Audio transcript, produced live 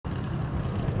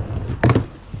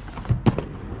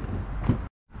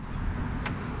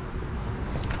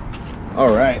All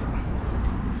right.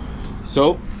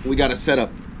 So we got a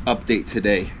setup update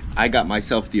today. I got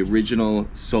myself the original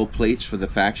sole plates for the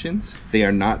factions. They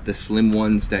are not the slim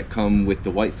ones that come with the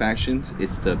white factions.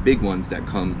 It's the big ones that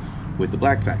come with the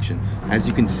black factions. As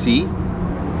you can see,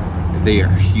 they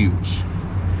are huge.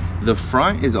 The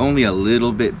front is only a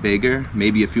little bit bigger,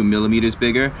 maybe a few millimeters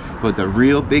bigger, but the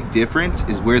real big difference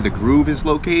is where the groove is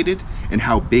located and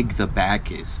how big the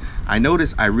back is. I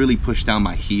notice I really push down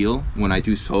my heel when I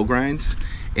do sole grinds,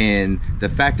 and the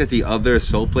fact that the other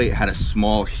sole plate had a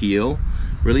small heel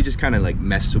really just kind of like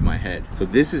messed with my head. So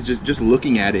this is just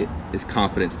looking at it is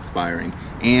confidence inspiring,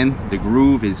 and the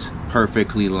groove is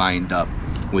perfectly lined up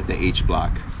with the H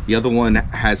block. The other one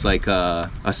has like a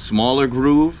smaller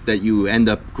groove that you end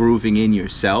up grooving in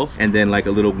yourself, and then like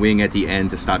a little wing at the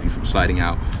end to stop you from sliding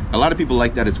out. A lot of people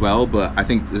like that as well, but I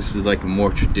think this is like a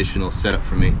more traditional setup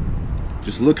for me.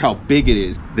 Just look how big it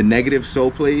is. The negative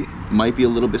sole plate might be a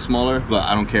little bit smaller, but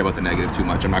I don't care about the negative too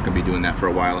much. I'm not gonna be doing that for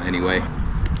a while anyway.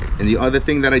 And the other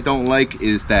thing that I don't like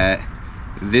is that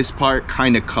this part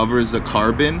kind of covers the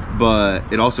carbon, but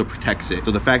it also protects it.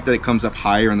 So the fact that it comes up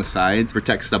higher on the sides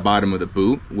protects the bottom of the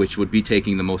boot, which would be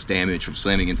taking the most damage from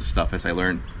slamming into stuff, as I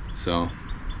learned. So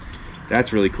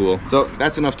that's really cool. So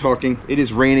that's enough talking. It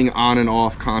is raining on and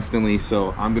off constantly,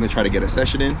 so I'm gonna try to get a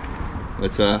session in.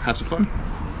 Let's have some fun.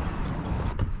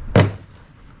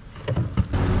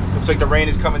 Looks like the rain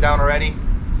is coming down already.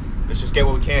 Let's just get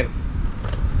what we can.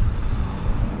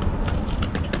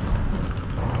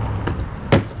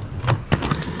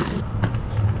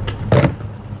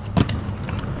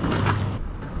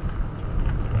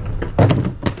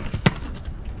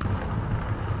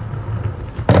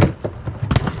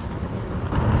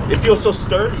 It feels so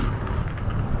sturdy.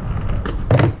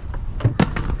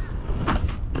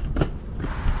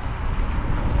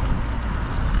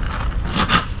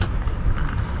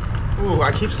 Ooh,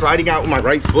 I keep sliding out with my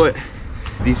right foot.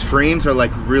 These frames are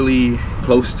like really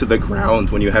close to the ground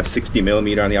when you have 60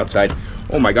 millimeter on the outside.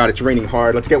 Oh my God, it's raining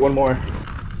hard. Let's get one more.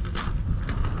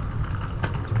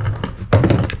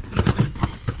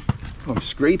 Oh, I'm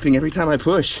scraping every time I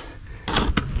push.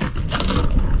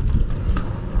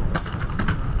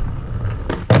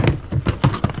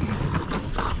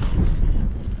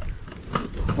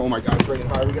 Oh my God, it's raining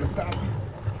hard. We're gonna stop.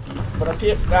 But I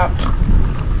can't stop.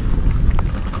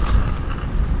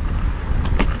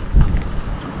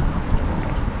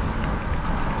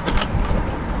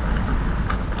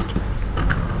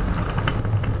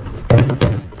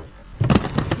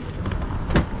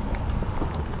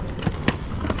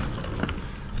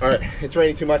 All right, it's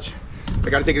raining too much. I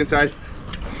gotta take it inside.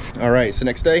 All right, it's the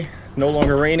next day, no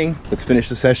longer raining. Let's finish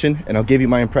the session and I'll give you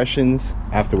my impressions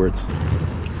afterwards.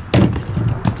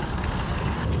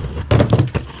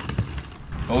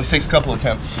 Always takes a couple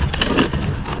attempts.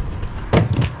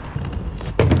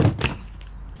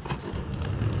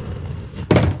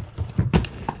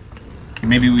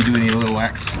 Maybe we do need a little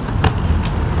wax.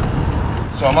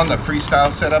 So I'm on the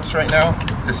freestyle setups right now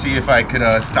to see if I could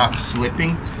stop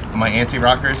slipping on my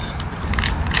anti-rockers.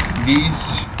 These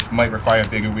might require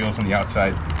bigger wheels on the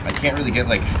outside. I can't really get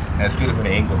like as good of an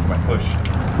angle for my push.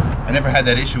 I never had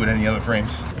that issue with any other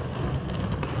frames.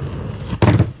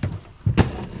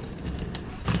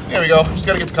 There we go, just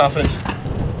gotta get the confidence.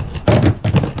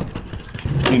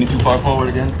 Leaning too far forward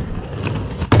again.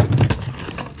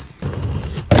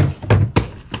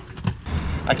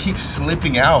 I keep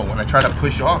slipping out when I try to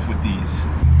push off with these.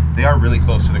 They are really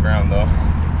close to the ground though.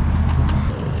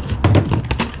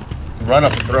 Run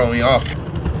up and throw me off.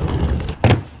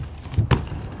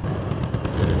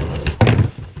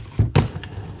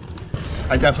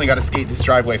 I definitely gotta skate this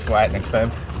driveway flat next time.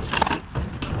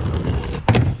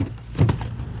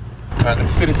 All right,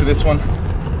 let's sit into this one.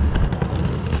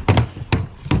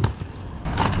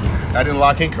 I didn't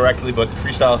lock in correctly, but the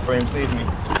freestyle frame saved me.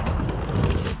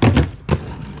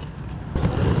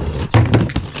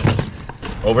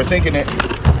 Overthinking it.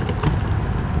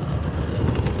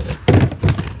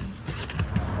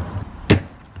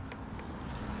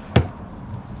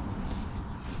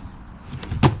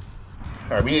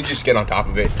 All right, we need to just get on top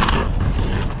of it.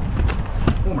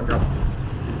 Oh my God.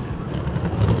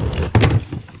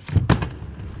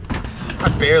 I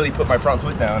barely put my front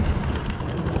foot down.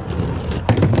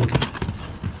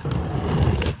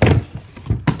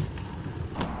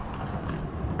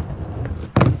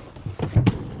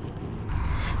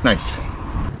 Nice.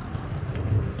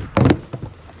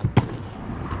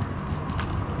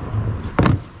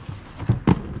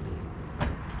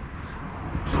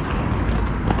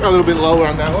 Got a little bit lower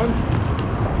on that one.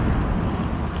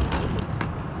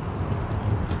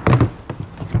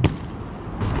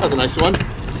 That was a nice one.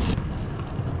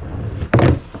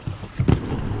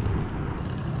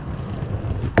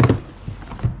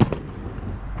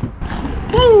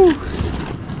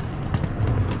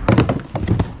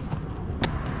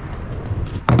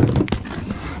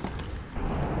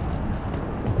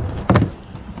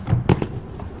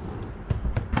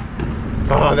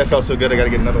 that felt so good, I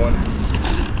gotta get another one.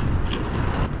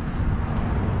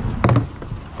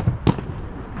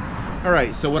 All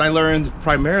right, so what I learned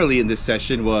primarily in this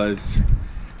session was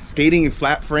skating in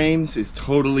flat frames is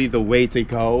totally the way to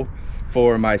go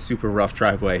for my super rough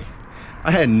driveway. I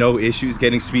had no issues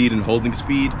getting speed and holding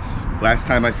speed last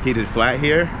time I skated flat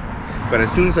here, but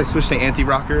as soon as I switched to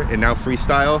anti-rocker and now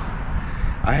freestyle,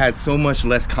 I had so much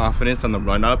less confidence on the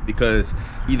run up because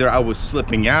either I was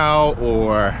slipping out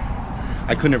or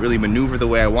I couldn't really maneuver the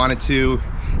way I wanted to.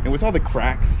 And with all the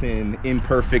cracks and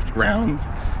imperfect grounds,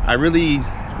 I really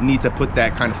need to put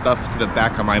that kind of stuff to the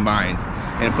back of my mind.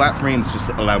 And flat frames just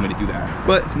allow me to do that.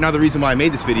 But now the reason why I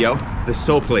made this video, the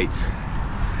sole plates.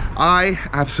 I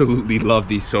absolutely love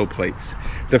these sole plates.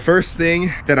 The first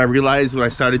thing that I realized when I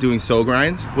started doing sole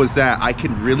grinds was that I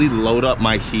can really load up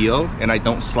my heel and I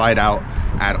don't slide out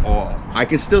at all. I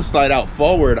can still slide out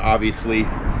forward, obviously,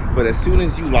 but as soon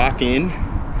as you lock in,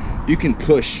 you can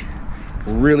push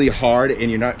really hard and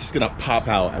you're not just gonna pop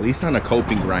out, at least on a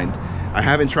coping grind. I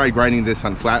haven't tried grinding this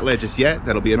on flat ledges yet.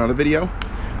 That'll be another video.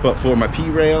 But for my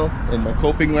P-rail and my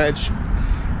coping ledge,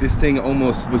 this thing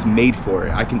almost was made for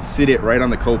it. I can sit it right on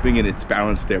the coping and it's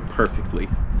balanced there perfectly.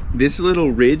 This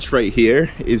little ridge right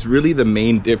here is really the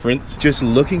main difference. Just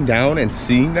looking down and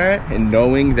seeing that and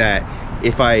knowing that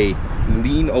if I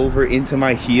lean over into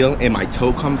my heel and my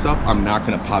toe comes up, I'm not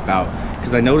gonna pop out.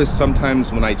 Because I notice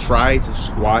sometimes when I try to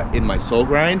squat in my sole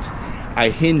grind, I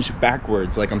hinge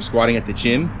backwards like I'm squatting at the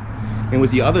gym. And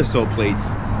with the other sole plates,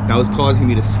 that was causing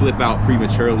me to slip out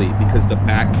prematurely because the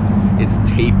back is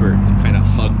tapered to kind of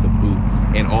hug the boot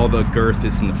and all the girth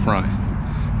is in the front.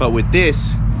 But with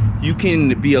this, you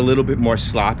can be a little bit more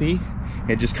sloppy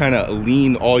and just kind of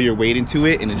lean all your weight into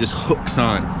it and it just hooks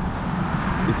on.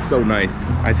 It's so nice.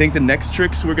 I think the next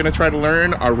tricks we're gonna try to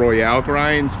learn are Royale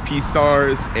grinds,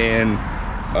 P-stars, and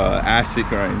acid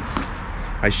grinds.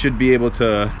 I should be able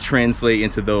to translate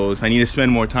into those. I need to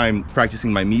spend more time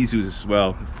practicing my Mizus as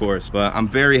well, of course. But I'm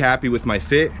very happy with my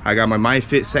fit. I got my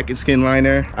MyFit second skin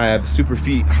liner. I have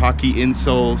Superfeet hockey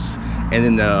insoles, and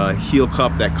then the heel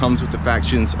cup that comes with the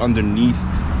factions underneath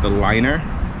the liner,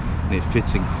 and it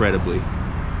fits incredibly.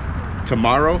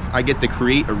 Tomorrow, I get to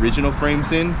create original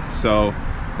frames in, so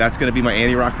that's gonna be my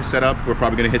anti-rocker setup. We're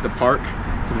probably gonna hit the park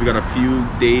because we got a few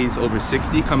days over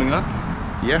 60 coming up.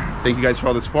 Yeah, thank you guys for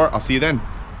all the support. I'll see you then.